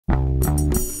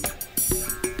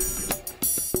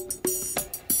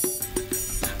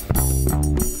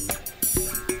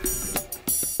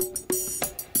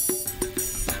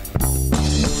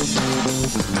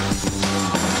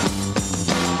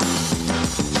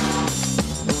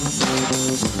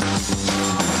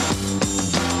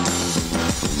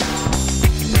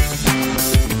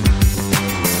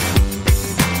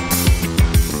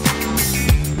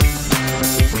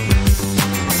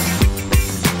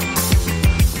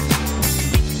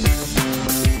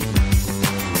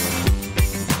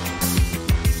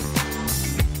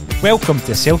Welcome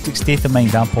to Celtic State of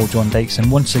Mind. I'm Paul John Dykes,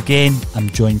 and once again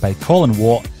I'm joined by Colin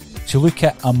Watt to look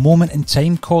at a moment in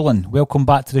time. Colin, welcome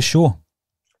back to the show.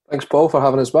 Thanks, Paul, for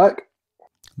having us back.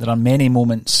 There are many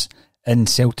moments in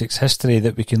Celtic's history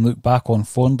that we can look back on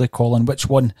fondly, Colin. Which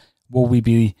one will we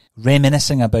be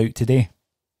reminiscing about today?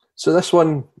 So this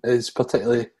one is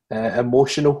particularly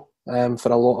emotional for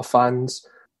a lot of fans.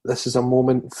 This is a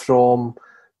moment from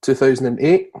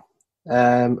 2008,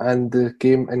 and the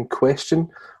game in question,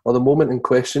 or the moment in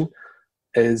question,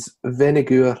 is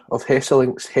Vennegoor of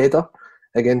Hesselink's header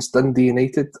against Dundee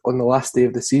United on the last day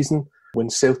of the season when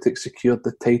Celtic secured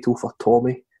the title for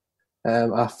Tommy.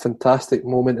 A fantastic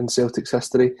moment in Celtic's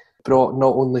history. Brought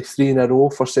not only 3 in a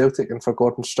row for Celtic and for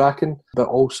Gordon Strachan, but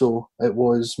also it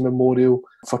was memorial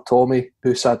for Tommy,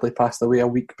 who sadly passed away a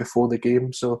week before the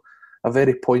game. So a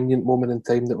very poignant moment in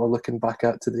time that we're looking back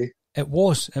at today. It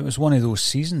was one of those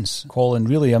seasons, Colin,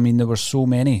 really. I mean, there were so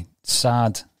many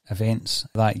sad events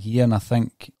that year, and I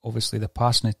think obviously the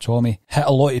passing of Tommy hit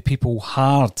a lot of people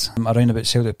hard around about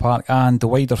Celtic Park and the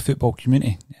wider football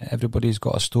community. Everybody's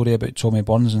got a story about Tommy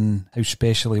Burns and how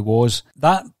special he was.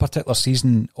 That particular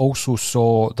season also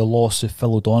saw the loss of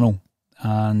Phil O'Donnell,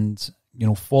 and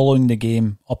following the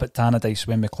game up at Tannadice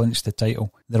when we clinched the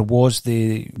title, there was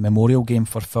the memorial game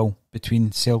for Phil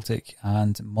between Celtic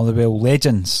and Motherwell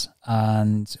legends,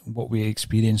 and what we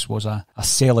experienced was a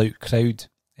sellout crowd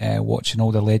watching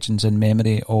all the legends in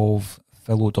memory of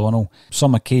Phil O'Donnell.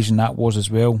 Some occasion that was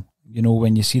as well,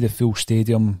 when you see the full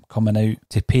stadium coming out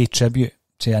to pay tribute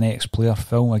to an ex-player,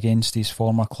 Phil, against his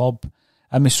former club.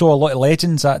 And we saw a lot of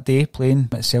legends that day playing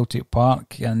at Celtic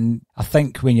Park, and I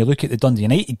think when you look at the Dundee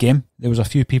United game, there was a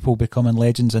few people becoming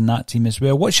legends in that team as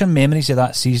well. What's your memories of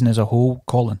that season as a whole,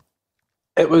 Colin?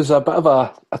 It was a bit of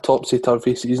a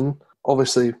topsy-turvy season.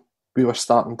 Obviously, we were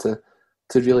starting to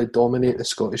really dominate the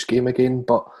Scottish game again,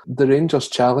 but the Rangers'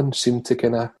 challenge seemed to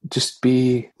kind of just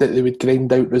be that they would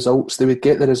grind out results. They would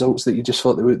get the results that you just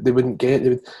thought they wouldn't get.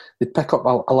 They'd pick up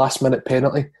a last-minute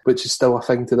penalty, which is still a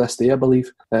thing to this day, I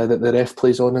believe, that the ref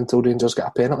plays on until Rangers get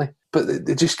a penalty. But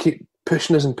they just keep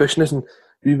pushing us, and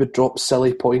we would drop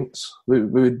silly points. We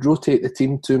would rotate the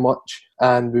team too much,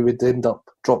 and we would end up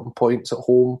dropping points at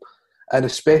home. And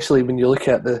especially when you look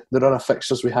at the run of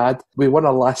fixtures we had, we won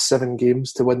our last 7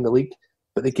 games to win the league.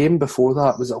 But the game before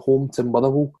that was at home to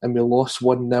Motherwell, and we lost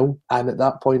 1-0. And at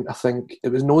that point, I think it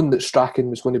was known that Strachan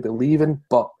was going to be leaving.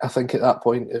 But I think at that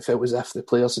point, it felt as if the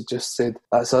players had just said,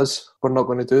 that's us, we're not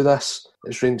going to do this.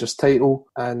 It's Rangers' title.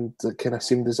 And it kind of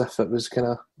seemed as if it was kind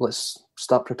of, let's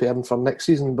start preparing for next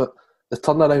season. But the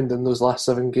turnaround in those last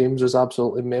 7 games was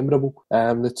absolutely memorable.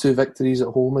 The 2 victories at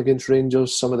home against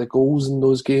Rangers, some of the goals in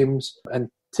those games, and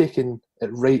taking it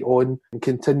right on and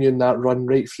continuing that run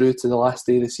right through to the last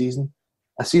day of the season.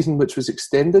 A season which was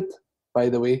extended, by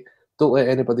the way. Don't let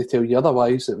anybody tell you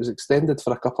otherwise. It was extended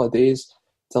for a couple of days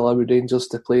to allow Rangers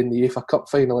to play in the UEFA Cup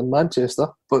final in Manchester.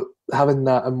 But having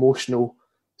that emotional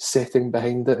setting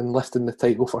behind it and lifting the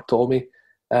title for Tommy,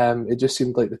 it just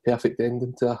seemed like the perfect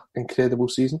ending to an incredible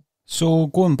season. So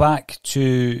going back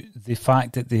to the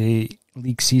fact that the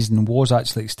league season was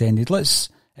actually extended, let's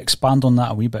expand on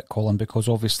that a wee bit, Colin, because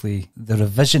obviously the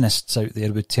revisionists out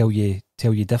there would tell you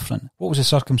different. What was the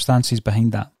circumstances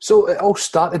behind that? So it all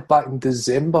started back in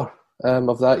December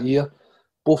of that year.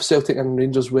 Both Celtic and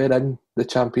Rangers were in the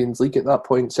Champions League at that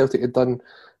point. Celtic had done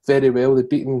very well. They'd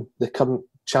beaten the current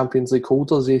Champions League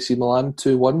holders, AC Milan,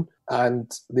 2-1,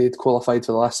 and they'd qualified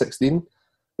for the last 16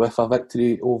 with a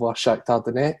victory over Shakhtar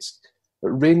Donetsk.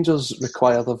 But Rangers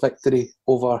required a victory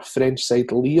over French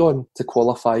side Lyon to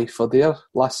qualify for their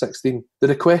last 16. The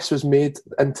request was made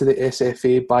into the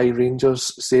SFA by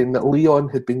Rangers, saying that Lyon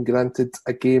had been granted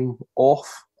a game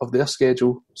off of their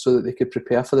schedule so that they could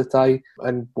prepare for the tie.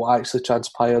 And what actually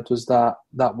transpired was that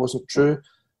wasn't true.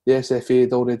 The SFA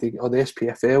had already, or the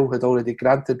SPFL had already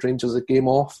granted Rangers a game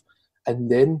off,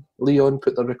 and then Lyon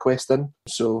put their request in.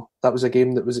 So that was a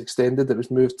game that was extended. It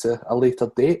was moved to a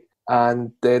later date.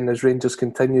 And then as Rangers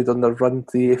continued on their run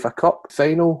to the UEFA Cup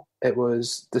final, it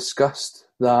was discussed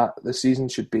that the season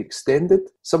should be extended,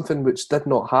 something which did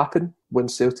not happen when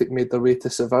Celtic made their way to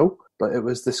Seville, but it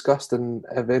was discussed and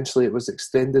eventually it was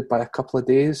extended by a couple of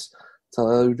days to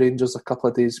allow Rangers a couple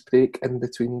of days break in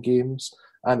between games,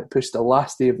 and it pushed the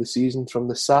last day of the season from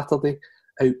the Saturday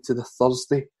out to the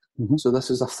Thursday. Mm-hmm. So this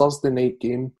is a Thursday night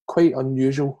game, quite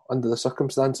unusual under the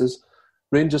circumstances.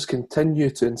 Rangers continue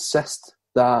to insist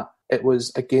that it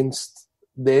was against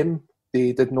them.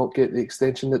 They did not get the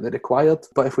extension that they required.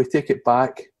 But if we take it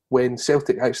back, when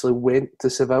Celtic actually went to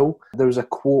Seville, there was a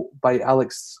quote by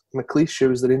Alex McLeish, who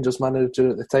was the Rangers manager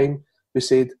at the time, who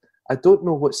said, "I don't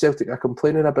know what Celtic are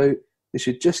complaining about. They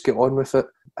should just get on with it.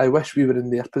 I wish we were in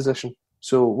their position.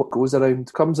 So what goes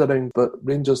around comes around, but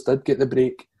Rangers did get the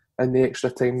break and the extra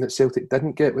time that Celtic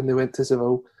didn't get when they went to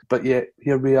Seville. But yet,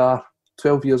 here we are,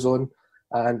 12 years on,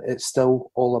 and it's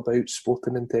still all about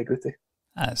sporting integrity.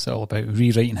 It's all about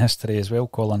rewriting history as well,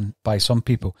 Colin, by some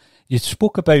people. You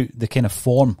spoke about the kind of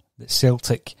form that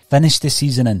Celtic finished the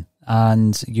season in,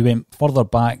 and you went further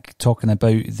back talking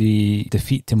about the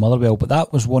defeat to Motherwell, but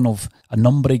that was one of a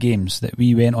number of games that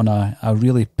we went on a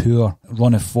really poor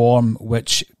run of form,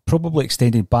 which probably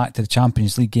extended back to the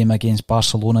Champions League game against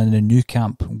Barcelona in the Nou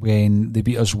Camp when they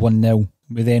beat us 1-0.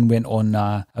 We then went on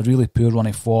a really poor run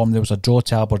of form. There was a draw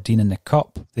to Aberdeen in the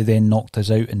Cup. They then knocked us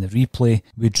out in the replay.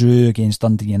 We drew against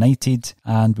Dundee United,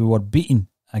 and we were beaten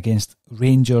against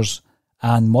Rangers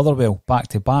and Motherwell back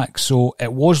to back. So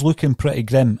it was looking pretty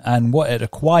grim, and what it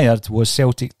required was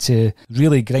Celtic to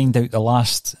really grind out the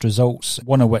last results,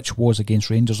 one of which was against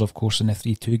Rangers, of course, in the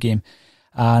 3-2 game.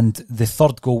 And the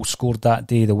third goal scored that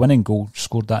day, the winning goal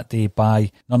scored that day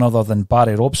by none other than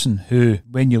Barry Robson, who,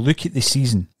 when you look at the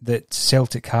season that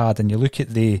Celtic had and you look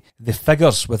at the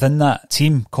figures within that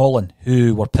team, Colin,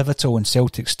 who were pivotal in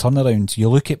Celtic's turnaround, you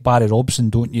look at Barry Robson,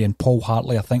 don't you, and Paul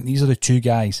Hartley. I think these are the two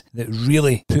guys that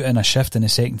really put in a shift in the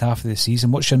second half of the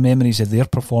season. What's your memories of their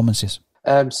performances?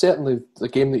 Certainly the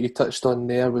game that you touched on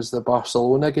there was the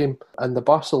Barcelona game, and the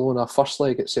Barcelona first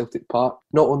leg at Celtic Park.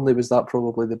 Not only was that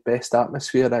probably the best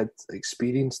atmosphere I'd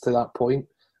experienced to that point,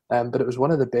 but it was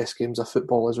one of the best games of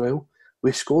football as well.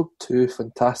 We scored two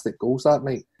fantastic goals that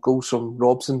night, goals from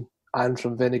Robson and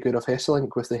from Vennegoor of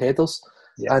Hesselink with the headers,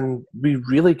 and we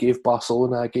really gave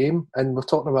Barcelona a game. And we're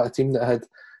talking about a team that had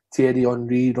Thierry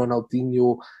Henry,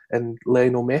 Ronaldinho and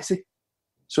Lionel Messi.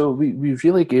 So we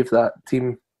really gave that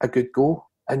team a good go,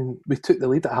 and we took the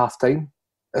lead at half time.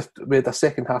 We had a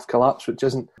second half collapse, which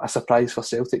isn't a surprise for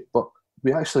Celtic, but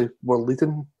we actually were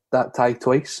leading that tie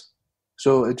twice.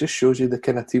 So it just shows you the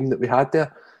kind of team that we had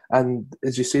there. And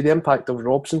as you see, the impact of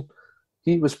Robson,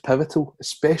 he was pivotal,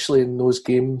 especially in those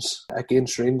games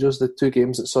against Rangers, the two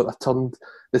games that sort of turned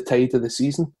the tide of the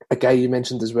season. A guy you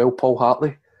mentioned as well, Paul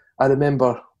Hartley. I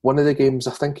remember one of the games,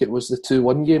 I think it was the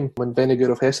 2-1 game, when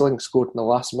Vennegoor of Hesselink scored in the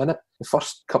last minute. The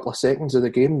first couple of seconds of the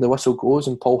game, the whistle goes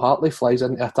and Paul Hartley flies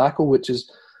into a tackle, which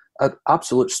is an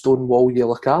absolute stonewall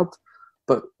yellow card.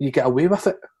 But you get away with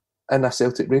it in a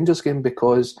Celtic Rangers game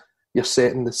because you're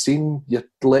setting the scene, you're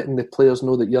letting the players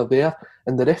know that you're there,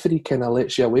 and the referee kind of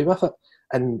lets you away with it.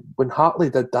 And when Hartley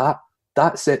did that,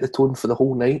 that set the tone for the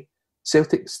whole night.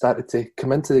 Celtic started to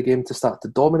come into the game to start to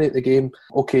dominate the game.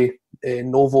 Okay,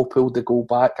 Novo pulled the goal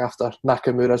back after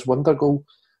Nakamura's wonder goal,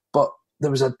 but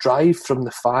there was a drive from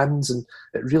the fans and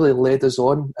it really led us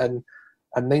on. And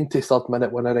a 93rd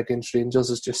minute winner against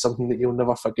Rangers is just something that you'll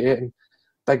never forget. And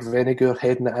big Vennegoor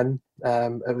heading it in,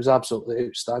 it was absolutely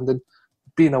outstanding.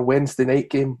 Being a Wednesday night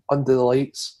game under the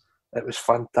lights, it was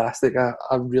fantastic.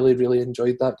 I really, really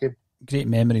enjoyed that game. Great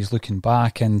memories looking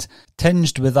back, and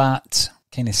tinged with that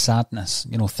kind of sadness,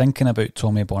 you know, thinking about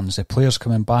Tommy Burns, the players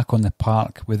coming back on the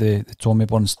park with the Tommy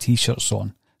Burns t-shirts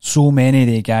on. So many of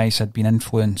the guys had been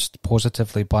influenced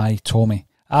positively by Tommy.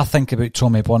 I think about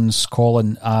Tommy Burns,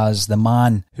 Colin, as the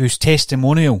man whose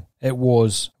testimonial it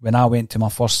was when I went to my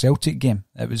first Celtic game.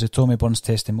 It was a Tommy Burns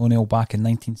testimonial back in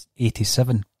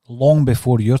 1987, long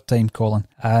before your time, Colin.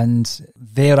 And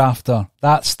thereafter,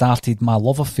 that started my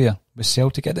love affair with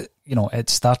Celtic. It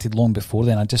started long before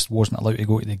then. I just wasn't allowed to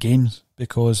go to the games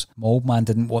because my old man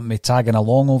didn't want me tagging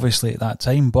along, obviously, at that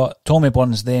time. But Tommy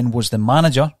Burns then was the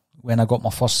manager when I got my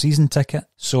first season ticket.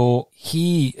 So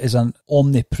he is an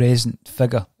omnipresent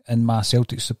figure in my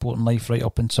Celtic supporting life right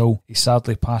up until he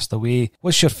sadly passed away.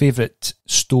 What's your favourite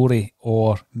story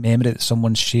or memory that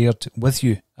someone shared with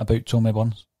you about Tommy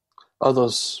Burns?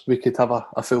 Others, we could have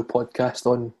a full podcast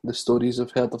on the stories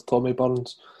I've heard of Tommy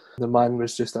Burns. The man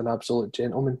was just an absolute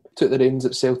gentleman. Took the reins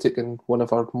at Celtic in one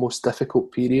of our most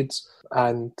difficult periods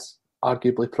and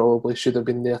arguably probably should have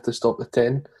been there to stop the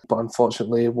 10, but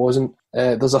unfortunately it wasn't.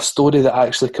 There's a story that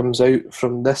actually comes out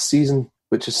from this season,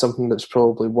 which is something that's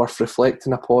probably worth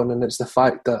reflecting upon, and it's the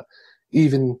fact that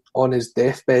even on his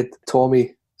deathbed,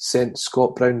 Tommy sent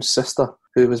Scott Brown's sister,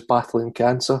 who was battling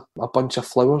cancer, a bunch of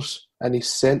flowers, and he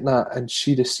sent that and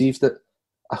she received it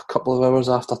a couple of hours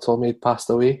after Tommy had passed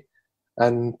away.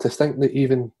 And to think that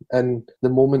even in the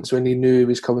moments when he knew he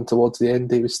was coming towards the end,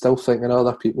 he was still thinking of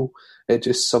other people, it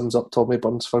just sums up Tommy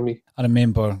Burns for me. I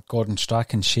remember Gordon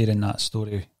Strachan sharing that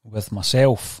story with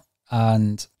myself.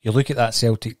 And you look at that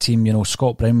Celtic team, you know,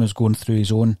 Scott Brown was going through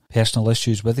his own personal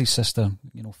issues with his sister,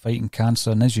 you know, fighting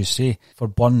cancer. And as you say, for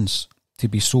Burns to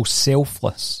be so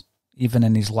selfless, even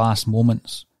in his last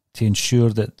moments, to ensure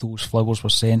that those flowers were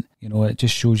sent. You know, it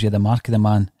just shows you the mark of the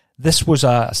man. This was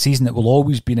a season that will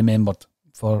always be remembered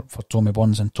for Tommy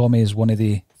Burns, and Tommy is one of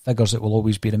the figures that will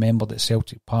always be remembered at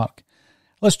Celtic Park.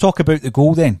 Let's talk about the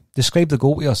goal then. Describe the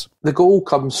goal to us. The goal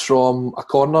comes from a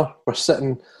corner. We're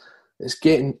sitting, it's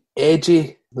getting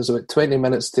edgy. There's about 20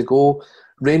 minutes to go.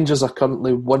 Rangers are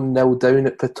currently 1-0 down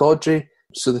at Pittodrie.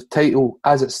 So the title,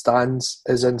 as it stands,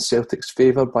 is in Celtic's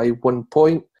favour by 1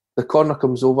 point. The corner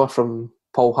comes over from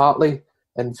Paul Hartley,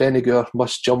 and Vennegoor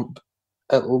must jump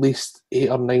at least 8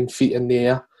 or 9 feet in the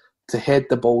air to head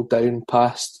the ball down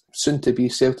past soon-to-be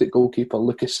Celtic goalkeeper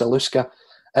Lucas Saluska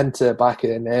into the back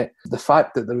of the net. The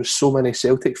fact that there was so many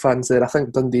Celtic fans there, I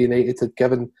think Dundee United had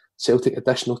given Celtic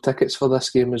additional tickets for this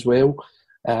game as well.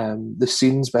 The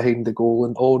scenes behind the goal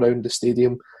and all around the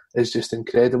stadium is just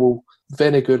incredible.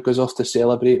 Vennegoor goes off to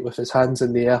celebrate with his hands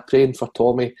in the air, praying for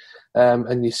Tommy,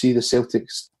 and you see the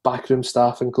Celtic's backroom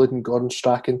staff, including Gordon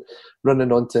Strachan,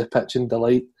 running onto the pitch in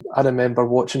delight. I remember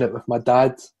watching it with my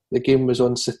dad. The game was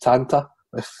on Setanta.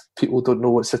 If people don't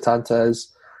know what Setanta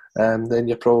is, then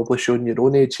you're probably showing your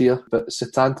own age here. But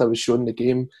Setanta was showing the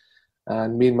game,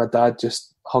 and me and my dad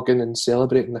just hugging and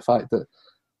celebrating the fact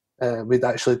that we'd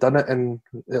actually done it, and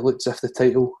it looked as if the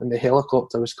title and the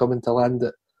helicopter was coming to land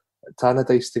at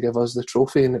Tannadice to give us the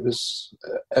trophy, and it was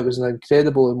an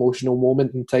incredible emotional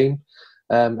moment in time,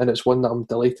 and it's one that I'm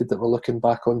delighted that we're looking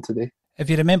back on today. If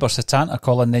you remember Setanta,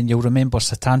 Colin, then you'll remember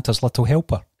Setanta's Little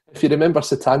Helper. If you remember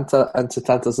Setanta and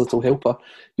Setanta's Little Helper,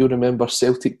 you'll remember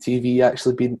Celtic TV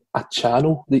actually being a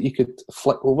channel that you could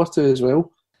flick over to as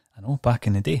well. I know, back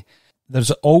in the day.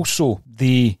 There's also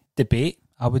the debate,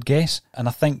 I would guess, and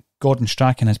I think Gordon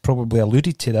Strachan has probably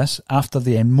alluded to this, after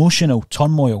the emotional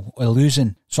turmoil of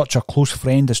losing such a close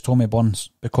friend as Tommy Burns,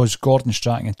 because Gordon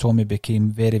Strachan and Tommy became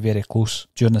very, very close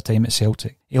during the time at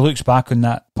Celtic. He looks back on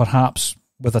that perhaps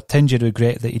with a tinge of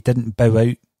regret that he didn't bow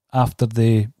out after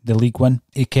the league win.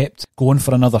 He kept going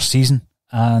for another season,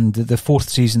 and the fourth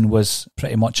season was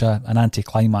pretty much an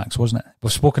anticlimax, wasn't it?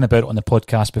 We've spoken about it on the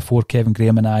podcast before, Kevin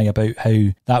Graham and I, about how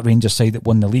that Rangers side that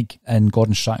won the league in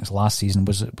Gordon Strachan's last season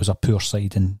was a poor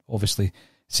side, and obviously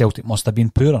Celtic must have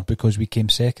been poorer because we came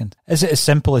second. Is it as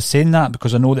simple as saying that?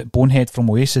 Because I know that Bonehead from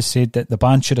Oasis said that the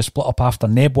band should have split up after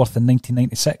Nebworth in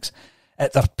 1996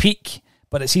 at their peak,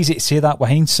 but it's easy to say that with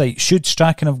hindsight. Should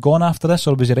Strachan have gone after this,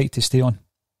 or was he right to stay on?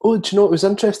 Oh, do you know, it was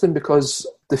interesting because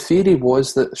the theory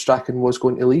was that Strachan was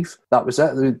going to leave. That was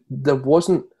it. There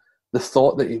wasn't the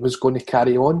thought that he was going to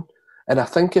carry on. And I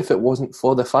think if it wasn't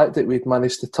for the fact that we'd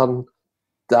managed to turn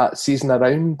that season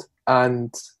around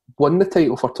and won the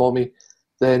title for Tommy,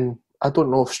 then I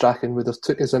don't know if Strachan would have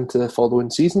took us into the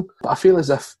following season. But I feel as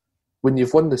if when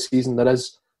you've won the season, there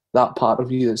is that part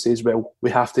of you that says, well, we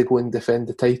have to go and defend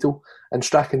the title. And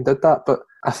Strachan did that. But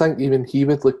I think even he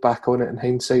would look back on it in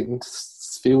hindsight and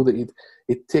feel that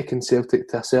he'd taken Celtic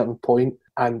to a certain point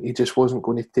and he just wasn't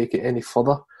going to take it any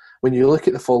further. When you look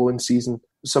at the following season,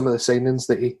 some of the signings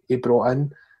that he brought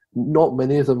in, not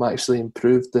many of them actually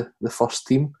improved the first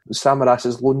team.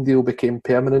 Samaras's loan deal became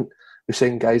permanent. We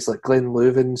signed guys like Glenn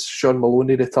Loovens, Sean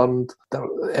Maloney returned.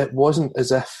 It wasn't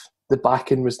as if the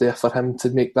backing was there for him to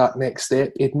make that next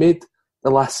step. He'd made the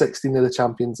last 16 of the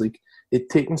Champions League. He'd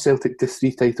taken Celtic to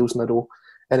 3 titles in a row.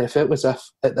 And if it was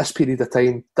if, at this period of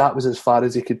time, that was as far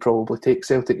as he could probably take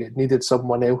Celtic, it needed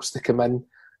someone else to come in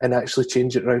and actually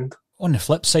change it round. On the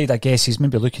flip side, I guess he's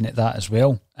maybe looking at that as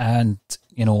well. And,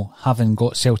 you know, having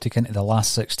got Celtic into the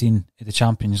last 16 of the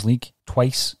Champions League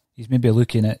twice, he's maybe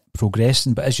looking at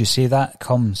progressing. But as you say, that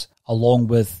comes along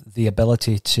with the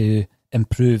ability to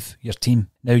improve your team.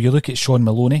 Now, you look at Sean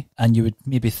Maloney and you would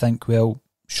maybe think, well,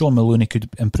 Sean Maloney could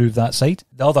improve that side.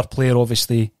 The other player,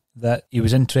 obviously, that he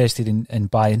was interested in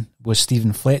buying was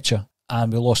Stephen Fletcher,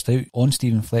 and we lost out on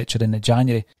Stephen Fletcher in the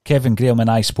January. Kevin Graham and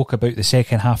I spoke about the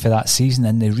second half of that season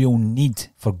and the real need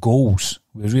for goals.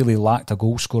 We really lacked a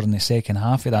goal scorer in the second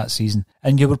half of that season,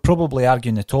 and you were probably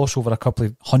arguing the toss over a couple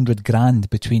of $100,000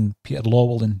 between Peter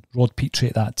Lawwell and Rod Petrie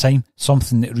at that time,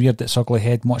 something that reared its ugly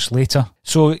head much later.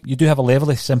 So you do have a level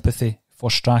of sympathy for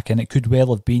Strachan. It could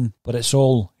well have been, but it's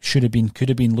all should have been, could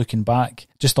have been looking back.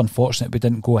 Just unfortunate we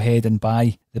didn't go ahead and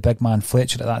buy the big man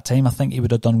Fletcher at that time. I think he would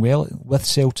have done well with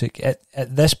Celtic. At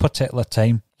this particular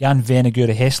time, Jan Vennegoor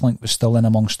of Hesselink was still in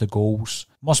amongst the goals.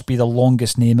 Must be the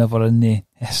longest name ever in the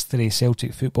history of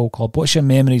Celtic Football Club. What's your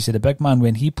memories of the big man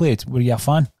when he played? Were you a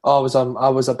fan? I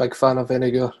was a big fan of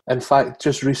Vennegoor. In fact,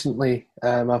 just recently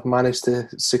I've managed to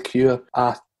secure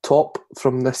a top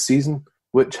from this season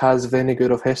which has Vennegoor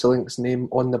of Hesselink's name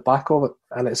on the back of it,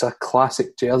 and it's a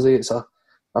classic jersey. It's a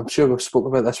I'm sure we've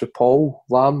spoken about this with Paul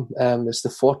Lamb. It's the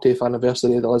 40th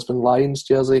anniversary of the Lisbon Lions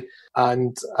jersey,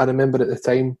 and I remember at the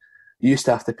time you used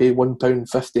to have to pay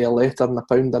 £1.50 a letter and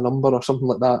 £1 a number or something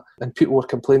like that, and people were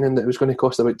complaining that it was going to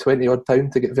cost about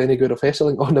 £20 to get Vennegoor of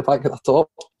Hesselink on the back of the top.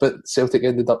 But Celtic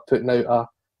ended up putting out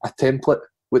a template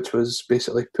which was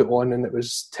basically put on, and it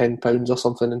was £10 or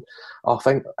something. And I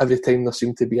think every time there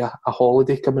seemed to be a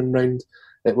holiday coming round,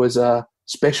 it was a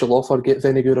special offer: get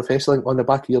Vennegoor of Hesselink on the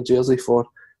back of your jersey for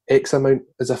X amount,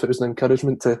 as if it was an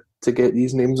encouragement to get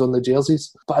these names on the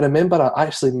jerseys. But I remember I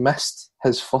actually missed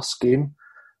his first game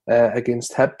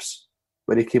against Hibs,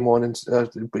 where he came on and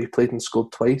he played and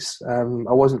scored twice. I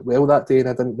wasn't well that day and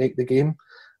I didn't make the game,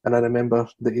 and I remember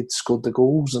that he'd scored the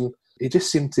goals, and he just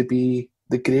seemed to be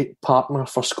the great partner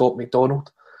for Scott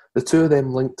McDonald. The two of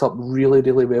them linked up really,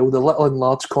 really well. The little and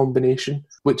large combination,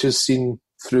 which is seen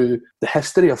through the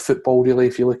history of football, really,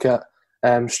 if you look at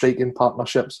striking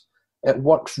partnerships, it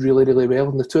works really, really well,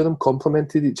 and the two of them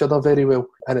complemented each other very well.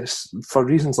 And it's for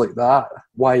reasons like that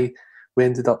why we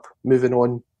ended up moving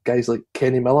on guys like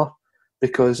Kenny Miller,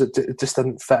 because it just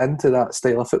didn't fit into that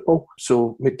style of football.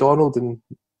 So McDonald and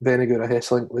Vennegoor of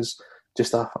Hesselink was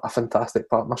just a fantastic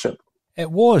partnership. It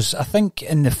was. I think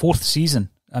in the fourth season,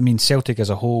 I mean, Celtic as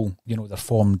a whole, their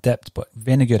form dipped, but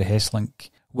Vennegoor of Hesselink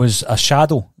was a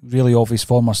shadow, really, of his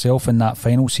former self in that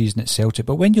final season at Celtic.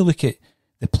 But when you look at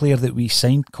the player that we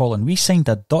signed, Colin, we signed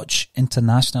a Dutch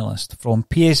internationalist from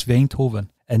PSV Eindhoven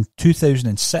in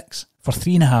 2006 for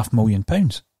 £3.5 million.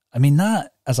 I mean,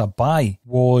 that as a buy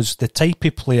was the type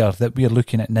of player that we're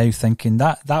looking at now, thinking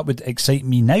that would excite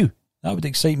me now. That would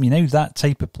excite me now, that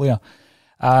type of player.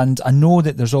 And I know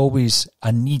that there's always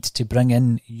a need to bring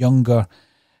in younger,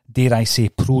 dare I say,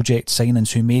 project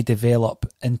signings who may develop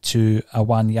into a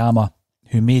Wanyama,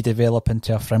 who may develop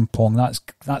into a Frimpong.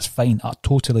 That's fine. I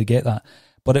totally get that.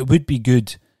 But it would be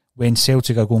good when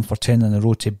Celtic are going for 10 in a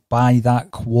row to buy that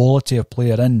quality of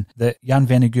player in that Jan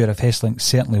Vennegoor of Hesselink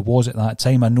certainly was at that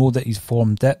time. I know that his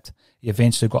form dipped. He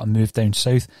eventually got a move down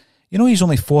south. He's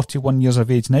only 41 years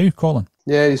of age now, Colin.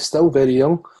 Yeah, he's still very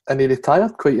young, and he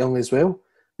retired quite young as well.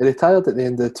 He retired at the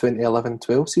end of the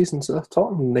 2011-12 season, so they're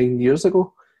talking 9 years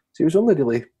ago. So he was only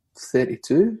really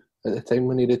 32 at the time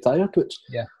when he retired, which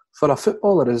for a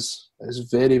footballer is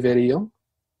very, very young.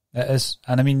 It is.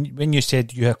 And I mean, when you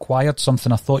said you acquired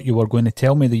something, I thought you were going to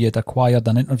tell me that you'd acquired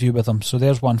an interview with him. So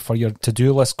there's one for your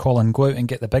to-do list, Colin. Go out and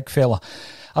get the big fella.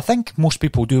 I think most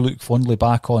people do look fondly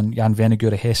back on Jan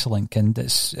Vennegoor of Hesselink, and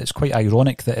it's quite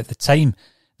ironic that at the time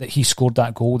that he scored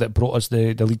that goal that brought us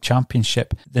the league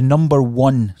championship, the number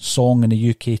one song in the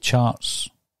UK charts,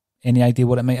 any idea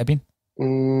what it might have been?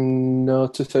 No,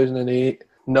 2008.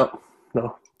 No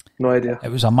idea. It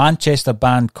was a Manchester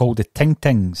band called the Ting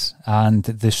Tings, and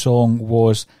the song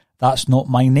was That's Not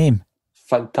My Name.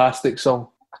 Fantastic song.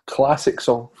 A classic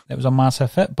song. It was a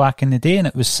massive hit back in the day, and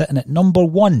it was sitting at number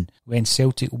one when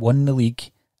Celtic won the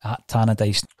league at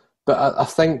Tannadice. But I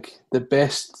think the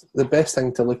best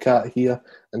thing to look at here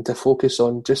and to focus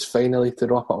on, just finally to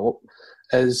wrap it up,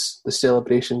 is the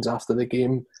celebrations after the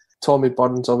game. Tommy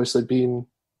Burns obviously being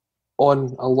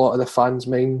on a lot of the fans'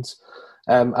 minds.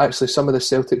 Actually, some of the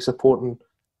Celtic supporting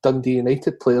Dundee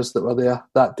United players that were there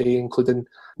that day, including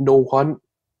Noel Hunt,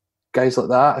 guys like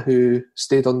that, who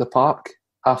stayed on the park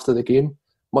after the game,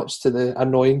 much to the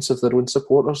annoyance of their own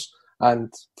supporters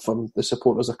and from the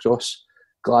supporters across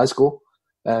Glasgow,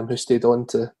 who stayed on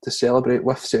to celebrate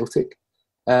with Celtic.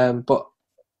 But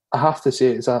I have to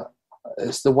say,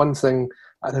 it's the one thing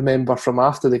I remember from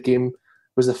after the game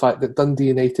was the fact that Dundee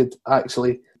United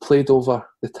actually played over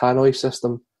the tannoy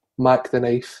system, Mac the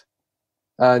Knife,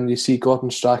 and you see Gordon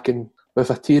Strachan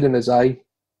with a tear in his eye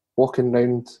walking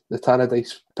round the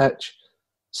Tannadice pitch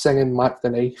singing Mac the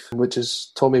Knife, which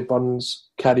is Tommy Burns'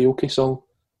 karaoke song,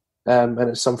 and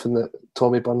it's something that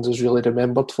Tommy Burns is really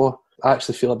remembered for. I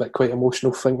actually feel a bit quite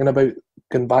emotional thinking about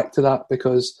going back to that,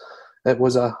 because it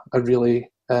was a really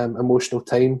emotional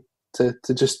time to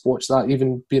just watch that,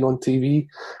 even being on TV.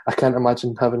 I can't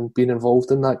imagine having been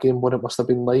involved in that game, what it must have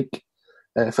been like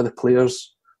for the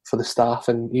players, for the staff,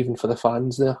 and even for the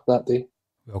fans there that day.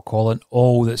 Well, Colin,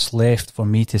 all that's left for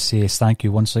me to say is thank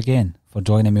you once again for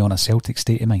joining me on A Celtic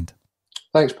State of Mind.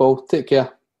 Thanks, Paul. Take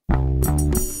care.